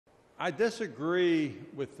I disagree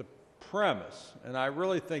with the premise, and I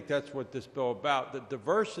really think that's what this bill is about, that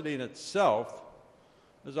diversity in itself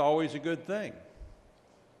is always a good thing.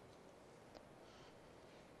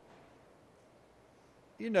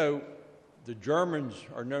 You know, the Germans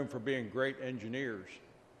are known for being great engineers.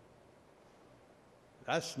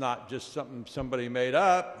 That's not just something somebody made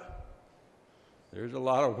up. There's a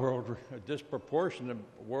lot of a disproportionate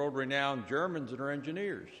world-renowned Germans that are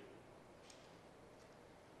engineers.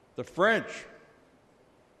 The French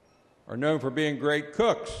are known for being great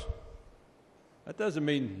cooks. That doesn't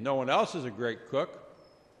mean no one else is a great cook.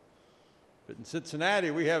 But in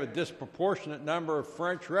Cincinnati, we have a disproportionate number of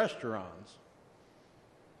French restaurants.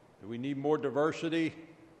 Do we need more diversity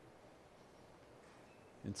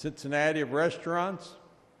in Cincinnati of restaurants?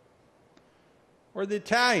 Or the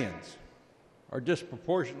Italians are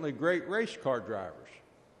disproportionately great race car drivers.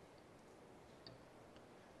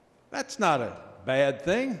 That's not a bad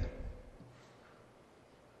thing.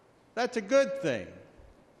 That's a good thing.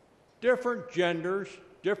 Different genders,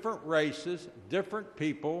 different races, different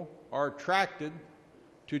people are attracted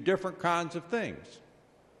to different kinds of things.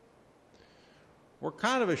 We're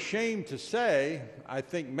kind of ashamed to say, I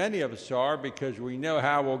think many of us are, because we know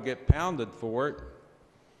how we'll get pounded for it,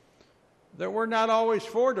 that we're not always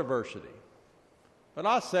for diversity. But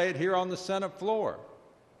I'll say it here on the Senate floor.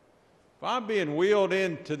 If I'm being wheeled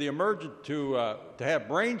into the to have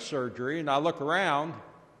brain surgery and I look around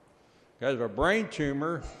because of a brain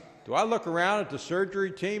tumor, do I look around at the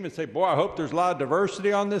surgery team and say, boy, I hope there's a lot of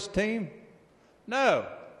diversity on this team? No.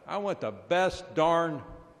 I want the best darn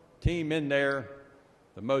team in there,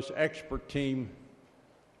 the most expert team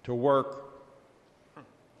to work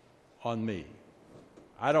on me.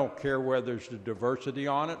 I don't care whether there's diversity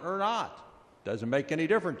on it or not. Doesn't make any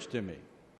difference to me.